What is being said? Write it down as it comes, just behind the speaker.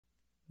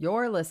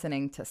You're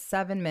listening to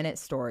 7 Minute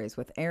Stories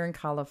with Aaron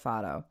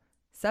Califato.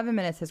 7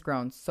 Minutes has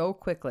grown so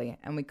quickly,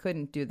 and we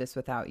couldn't do this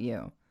without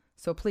you.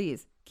 So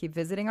please, keep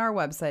visiting our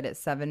website at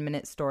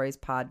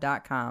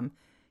 7minutestoriespod.com.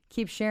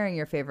 Keep sharing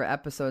your favorite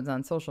episodes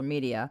on social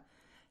media.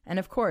 And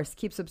of course,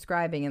 keep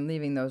subscribing and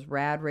leaving those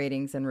rad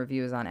ratings and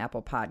reviews on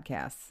Apple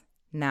Podcasts.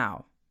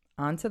 Now,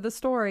 on to the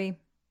story.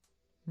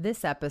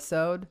 This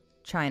episode,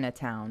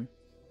 Chinatown.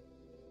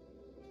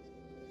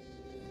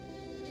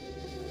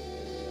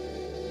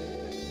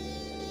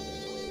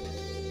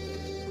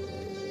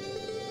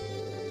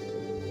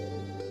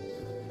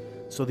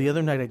 So the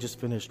other night I just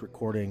finished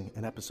recording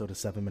an episode of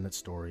 7 Minute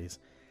Stories,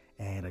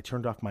 and I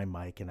turned off my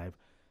mic, and I've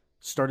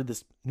started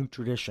this new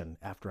tradition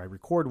after I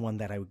record one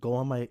that I would go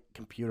on my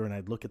computer and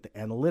I'd look at the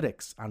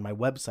analytics on my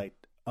website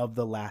of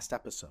the last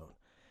episode.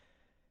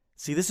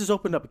 See, this has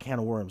opened up a can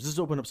of worms. This has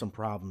opened up some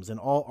problems, and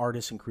all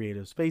artists and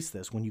creatives face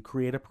this. When you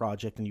create a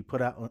project and you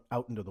put it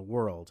out into the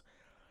world,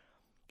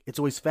 it's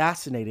always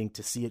fascinating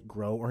to see it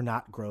grow or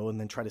not grow and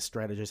then try to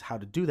strategize how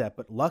to do that.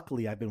 But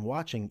luckily, I've been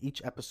watching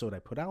each episode I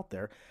put out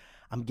there.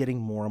 I'm getting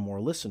more and more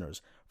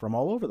listeners from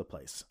all over the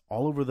place,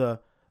 all over the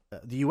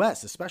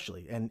U.S.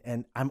 especially.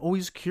 And I'm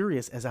always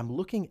curious as I'm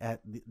looking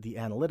at the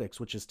analytics,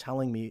 which is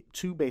telling me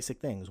two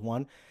basic things.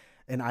 One,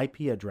 an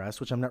IP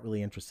address, which I'm not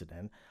really interested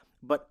in,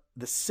 but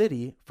the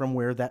city from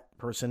where that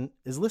person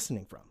is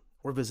listening from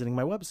or visiting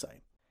my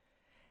website.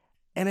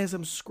 And as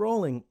I'm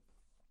scrolling,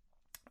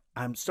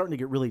 I'm starting to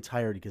get really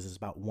tired because it's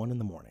about 1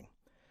 a.m.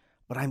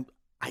 But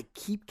I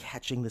keep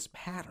catching this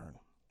pattern.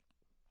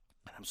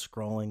 And I'm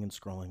scrolling and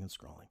scrolling and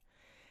scrolling.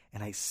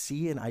 And I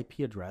see an IP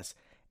address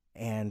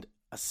and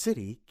a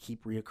city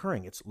keep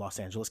reoccurring. It's Los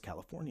Angeles,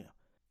 California.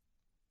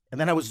 And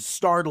then I was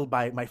startled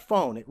by my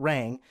phone. It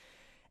rang,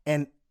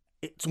 and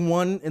it's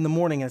 1 a.m,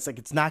 and it's like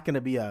it's not going to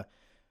be a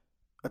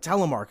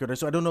telemarketer,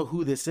 so I don't know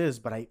who this is,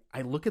 but I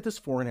look at this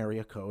foreign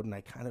area code, and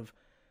I kind of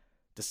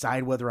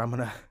decide whether I'm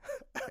going to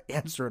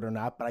answer it or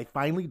not, but I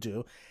finally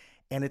do,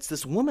 and it's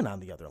this woman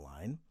on the other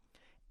line,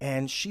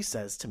 and she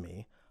says to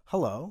me,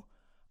 "Hello,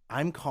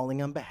 I'm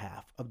calling on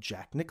behalf of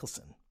Jack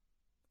Nicholson.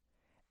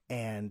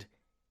 And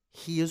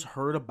he has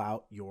heard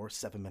about your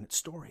 7 Minute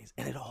Stories."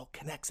 And it all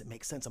connects. It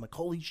makes sense. I'm like,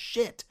 holy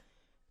shit,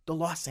 the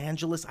Los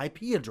Angeles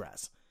IP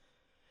address.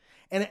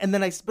 And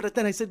then I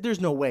said, there's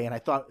no way. And I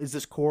thought, is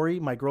this Corey,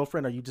 my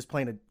girlfriend? Are you just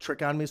playing a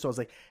trick on me? So I was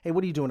like, hey,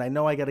 what are you doing? I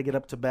know I got to get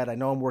up to bed. I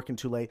know I'm working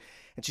too late.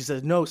 And she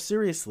says, no,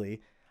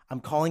 seriously,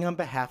 I'm calling on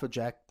behalf of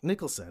Jack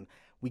Nicholson.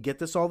 We get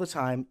this all the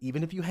time.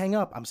 Even if you hang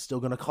up, I'm still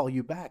going to call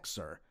you back,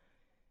 sir.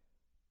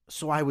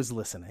 So I was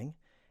listening,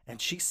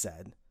 and she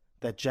said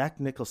that Jack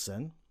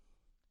Nicholson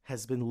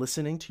has been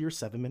listening to your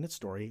 7 Minute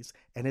Stories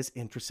and is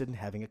interested in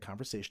having a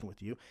conversation with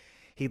you.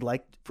 He'd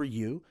like for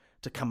you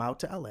to come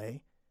out to LA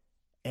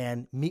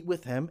and meet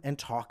with him and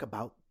talk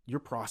about your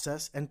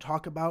process and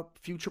talk about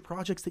future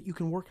projects that you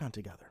can work on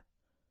together.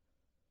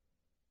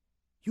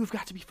 You've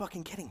got to be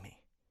fucking kidding me.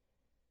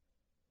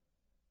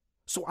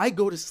 So I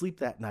go to sleep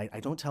that night. I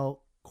don't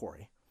tell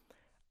Corey.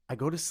 I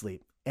go to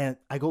sleep and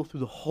I go through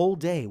the whole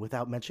day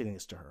without mentioning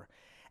this to her.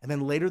 And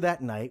then later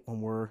that night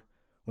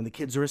when the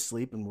kids are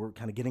asleep and we're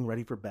kind of getting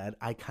ready for bed,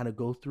 I kind of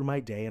go through my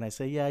day and I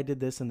say, yeah, I did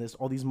this and this,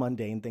 all these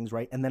mundane things,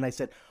 right? And then I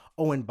said,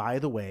 oh, and by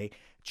the way,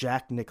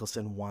 Jack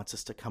Nicholson wants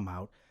us to come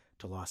out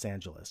to Los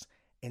Angeles.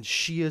 And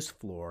she is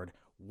floored.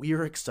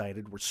 We're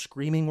excited. We're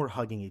screaming. We're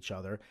hugging each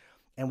other.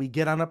 And we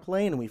get on a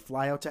plane and we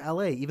fly out to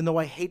LA. Even though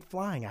I hate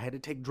flying, I had to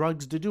take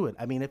drugs to do it.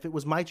 I mean, if it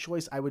was my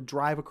choice, I would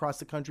drive across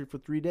the country for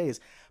 3 days.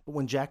 But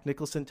when Jack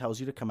Nicholson tells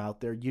you to come out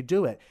there, you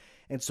do it.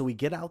 And so we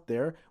get out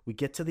there, we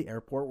get to the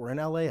airport, we're in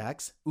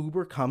LAX,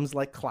 Uber comes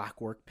like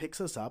clockwork, picks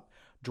us up,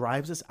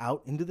 drives us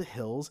out into the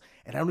hills,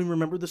 and I don't even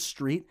remember the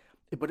street,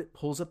 but it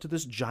pulls up to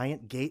this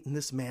giant gate in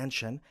this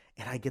mansion,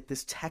 and I get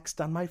this text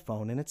on my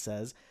phone, and it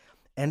says,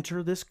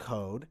 enter this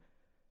code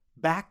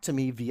back to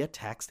me via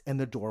text, and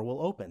the door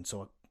will open.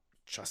 So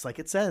just like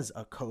it says,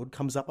 a code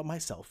comes up on my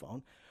cell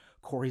phone.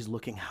 Corey's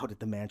looking out at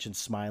the mansion,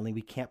 smiling.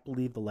 We can't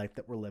believe the life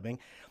that we're living.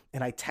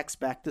 And I text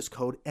back this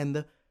code, and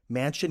the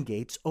mansion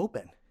gates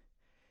open.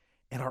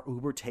 And our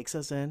Uber takes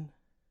us in,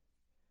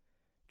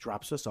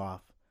 drops us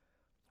off.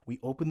 We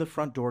open the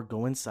front door,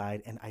 go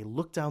inside, and I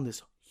look down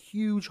this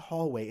huge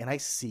hallway, and I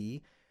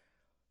see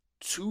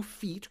 2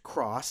 feet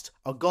crossed,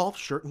 a golf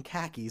shirt and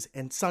khakis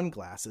and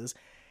sunglasses.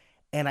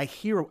 And I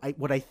hear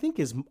what I think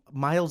is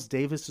Miles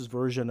Davis's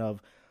version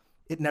of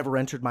It Never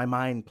Entered My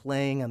Mind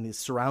playing on the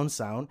surround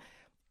sound.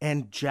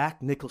 And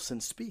Jack Nicholson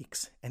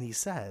speaks, and he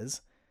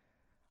says,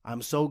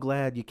 I'm so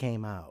glad you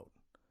came out.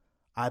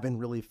 I've been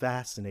really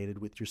fascinated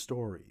with your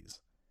stories.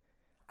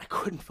 I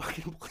couldn't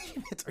fucking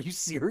believe it. Are you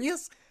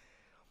serious?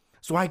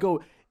 So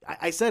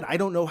I said, I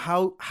don't know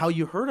how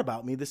you heard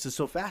about me. This is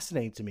so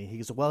fascinating to me. He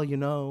goes, well,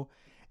 the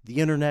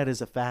internet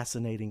is a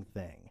fascinating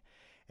thing.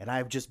 And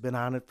I've just been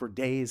on it for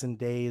days and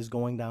days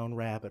going down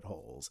rabbit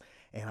holes.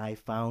 And I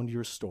found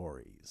your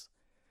stories.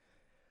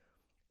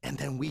 And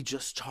then we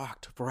just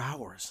talked for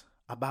hours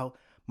about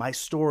my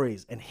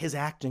stories and his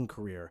acting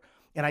career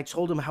And I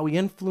told him how he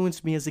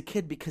influenced me as a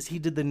kid because he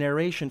did the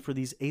narration for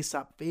these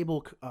Aesop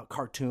Fable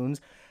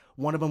cartoons.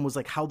 One of them was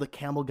like how the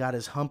camel got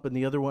his hump, and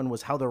the other one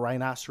was how the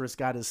rhinoceros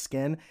got his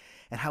skin,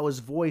 and how his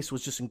voice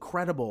was just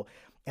incredible,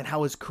 and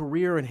how his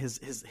career and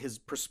his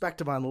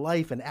perspective on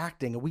life and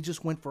acting, and we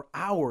just went for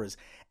hours.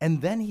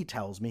 And then he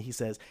tells me, he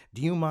says,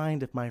 do you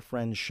mind if my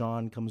friend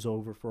Sean comes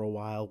over for a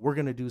while? We're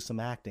going to do some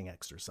acting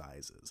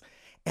exercises.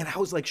 And I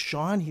was like,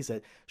 Sean? He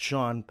said,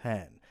 Sean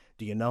Penn.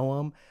 Do you know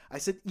him? I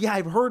said, yeah,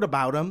 I've heard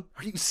about him.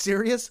 Are you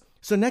serious?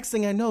 So next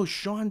thing I know,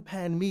 Sean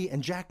Penn, me,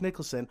 and Jack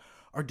Nicholson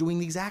are doing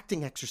these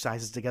acting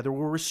exercises together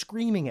where we're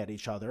screaming at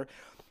each other.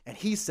 And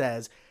he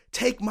says,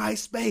 take my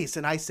space.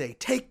 And I say,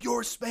 take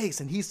your space.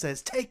 And he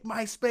says, take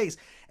my space.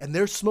 And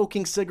they're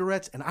smoking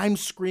cigarettes and I'm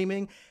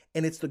screaming.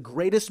 And it's the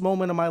greatest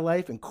moment of my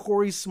life. And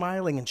Corey's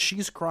smiling and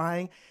she's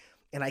crying.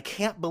 And I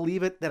can't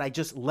believe it that I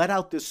just let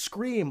out this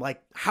scream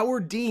like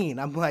Howard Dean.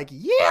 I'm like,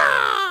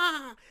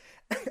 yeah!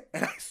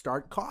 And I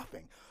start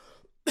coughing.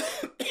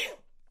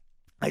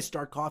 I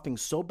start coughing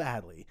so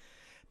badly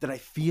that I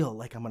feel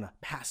like I'm going to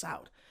pass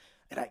out.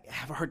 And I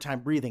have a hard time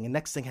breathing. And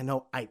next thing I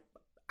know, I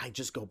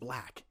just go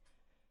black.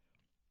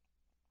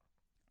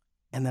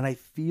 And then I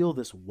feel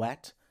this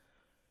wet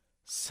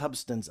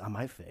substance on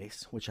my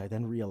face, which I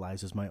then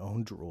realize is my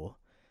own drool.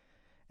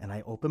 And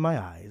I open my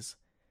eyes,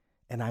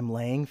 and I'm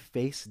laying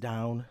face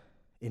down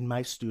in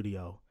my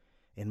studio,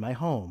 in my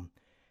home,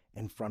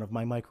 in front of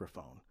my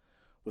microphone,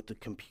 with the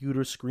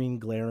computer screen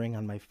glaring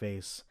on my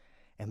face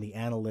and the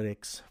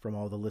analytics from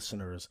all the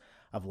listeners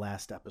of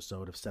last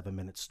episode of 7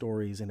 Minute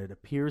Stories. And it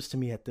appears to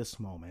me at this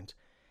moment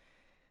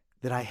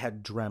that I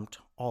had dreamt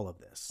all of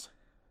this.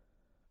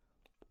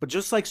 But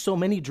just like so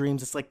many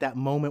dreams, it's like that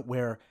moment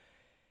where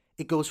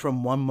it goes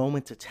from 1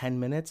 moment to 10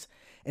 minutes.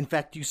 In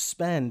fact, you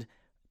spend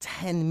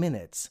 10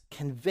 minutes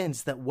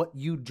convinced that what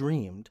you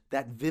dreamed,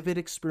 that vivid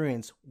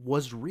experience,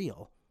 was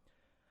real.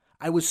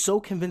 I was so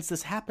convinced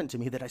this happened to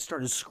me that I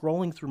started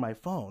scrolling through my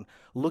phone,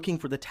 looking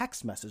for the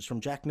text message from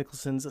Jack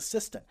Nicholson's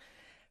assistant.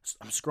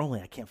 I'm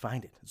scrolling, I can't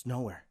find it. It's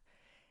nowhere.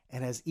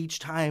 And as each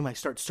time I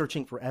start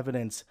searching for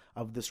evidence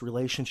of this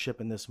relationship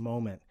in this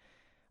moment,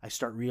 I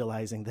start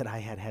realizing that I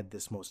had had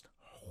this most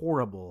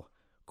horrible,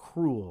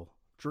 cruel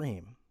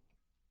dream.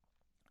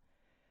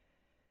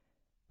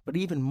 But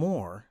even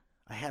more,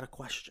 I had a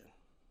question.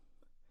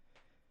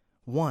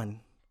 One,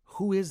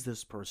 who is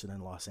this person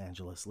in Los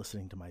Angeles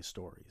listening to my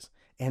stories?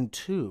 And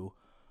two,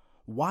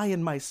 why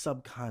in my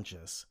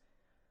subconscious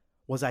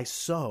was I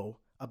so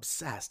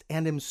obsessed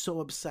and am so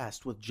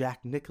obsessed with Jack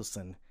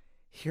Nicholson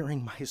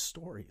hearing my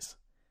stories?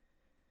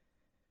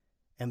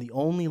 And the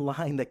only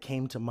line that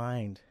came to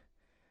mind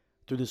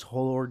through this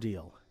whole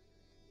ordeal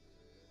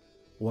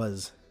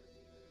was,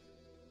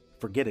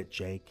 forget it,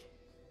 Jake.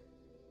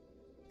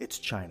 It's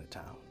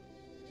Chinatown.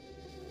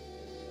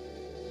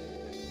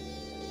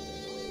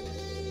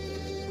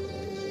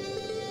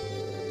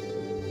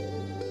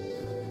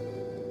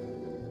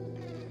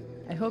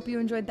 I hope you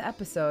enjoyed the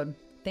episode.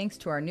 Thanks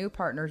to our new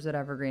partners at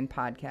Evergreen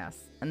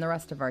Podcasts and the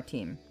rest of our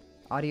team.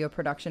 Audio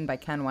production by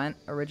Ken Wendt,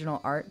 original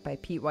art by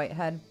Pete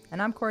Whitehead,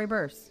 and I'm Corey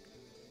Burse.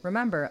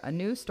 Remember, a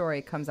new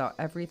story comes out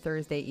every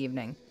Thursday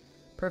evening.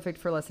 Perfect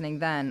for listening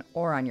then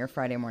or on your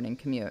Friday morning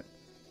commute.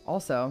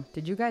 Also,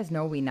 did you guys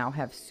know we now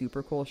have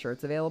super cool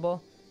shirts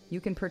available?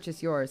 You can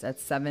purchase yours at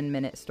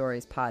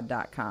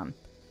 7minutestoriespod.com.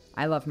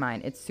 I love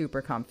mine. It's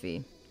super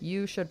comfy.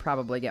 You should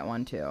probably get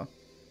one too.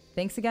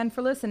 Thanks again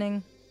for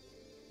listening.